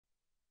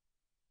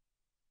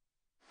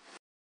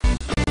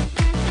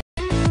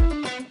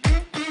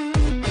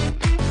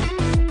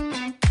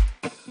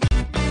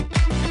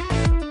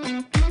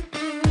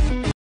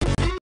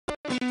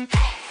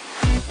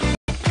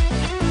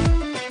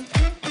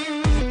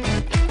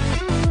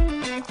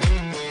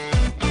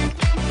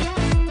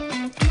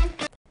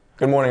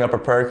Good morning, Upper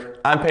Perk.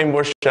 I'm Peyton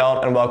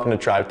Borchell, and welcome to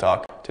Tribe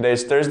Talk. Today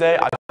is Thursday,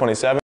 October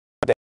 27th,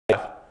 day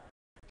 5.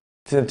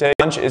 Today's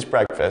lunch is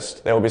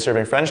breakfast. They will be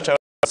serving French toast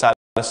outside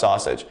of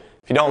sausage.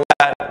 If you don't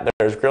like that,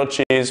 there's grilled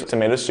cheese,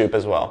 tomato soup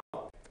as well.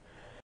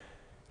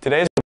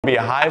 Today's will be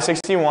a high of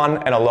 61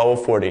 and a low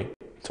of 40.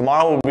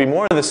 Tomorrow will be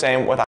more of the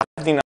same with a high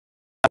of 59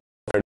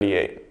 and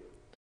 38.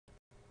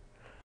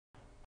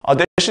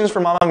 Auditions for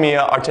Mamma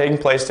Mia are taking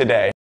place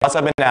today. Slots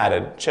have been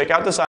added. Check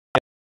out the sign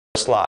for a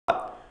slot.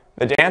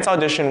 The dance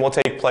audition will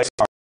take place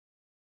tomorrow.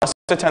 You must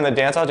attend the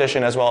dance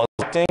audition as well as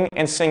acting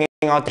and singing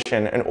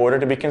audition in order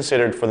to be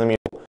considered for the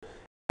musical.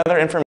 Other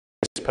information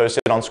is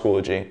posted on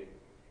Schoology.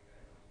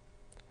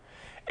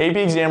 AP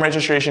exam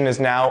registration is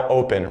now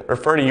open.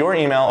 Refer to your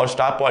email or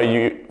stop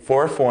by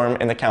for a form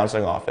in the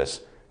counseling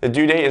office. The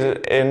due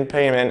date in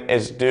payment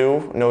is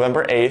due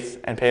November 8th,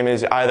 and payment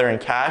is either in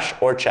cash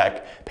or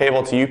check,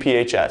 payable to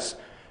UPHS.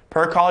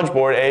 Per College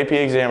Board, AP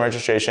exam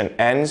registration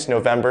ends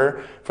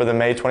November for the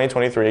May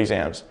 2023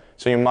 exams,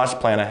 so you must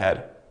plan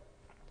ahead.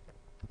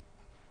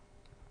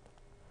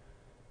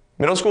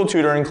 Middle School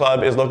Tutoring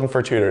Club is looking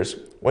for tutors.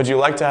 Would you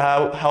like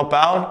to help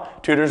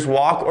out? Tutors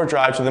walk or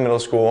drive to the middle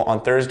school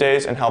on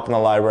Thursdays and help in the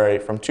library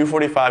from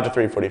 2:45 to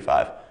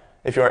 3:45.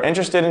 If you are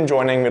interested in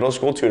joining Middle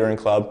School Tutoring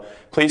Club,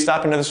 please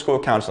stop into the school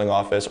counseling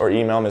office or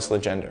email Ms.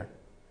 Legender.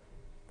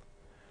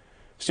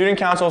 Student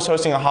Council is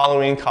hosting a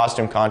Halloween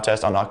costume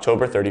contest on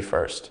October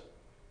 31st.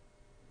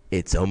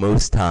 It's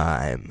almost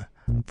time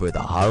for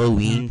the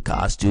Halloween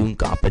costume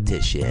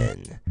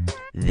competition.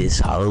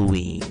 This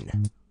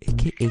Halloween,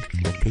 aka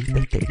Monday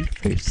the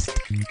 31st.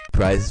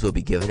 Prizes will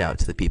be given out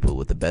to the people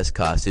with the best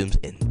costumes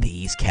in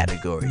these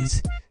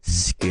categories: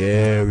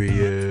 scariest,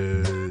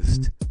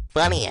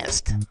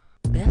 funniest,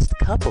 best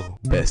couple,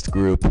 best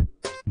group,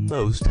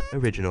 most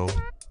original.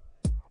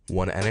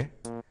 Want to enter?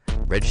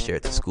 Register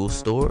at the school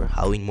store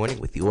Halloween morning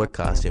with your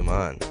costume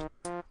on.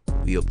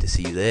 We hope to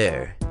see you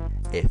there,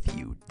 if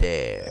you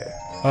dare.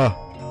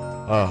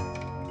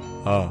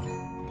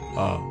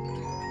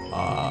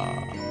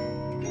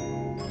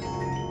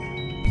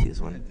 See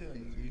this one?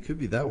 You could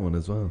be that one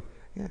as well.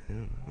 Yeah,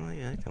 well,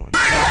 yeah, that one.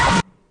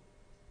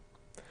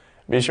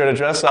 Be sure to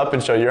dress up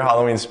and show your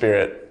Halloween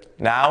spirit.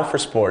 Now for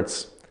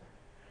sports.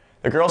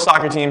 The girls'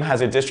 soccer team has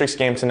a districts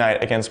game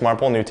tonight against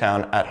Marple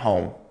Newtown at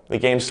home. The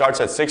game starts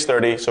at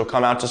 6:30, so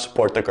come out to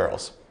support the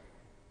girls.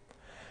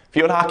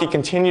 Field hockey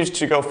continues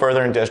to go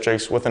further in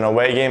districts with an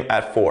away game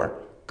at 4.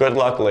 Good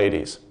luck,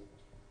 ladies.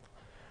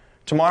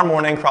 Tomorrow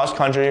morning, cross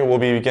country will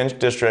begin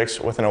districts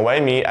with an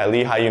away meet at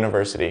Lehigh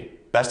University.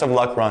 Best of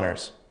luck,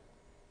 runners.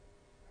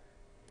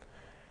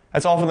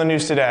 That's all for the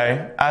news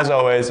today. As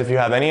always, if you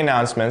have any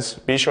announcements,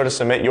 be sure to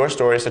submit your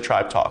stories to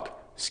Tribe Talk.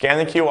 Scan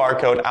the QR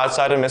code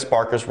outside of Miss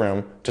Barker's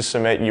room to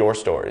submit your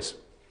stories.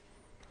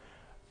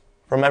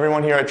 From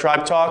everyone here at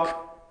Tribe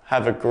Talk,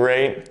 have a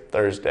great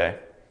Thursday.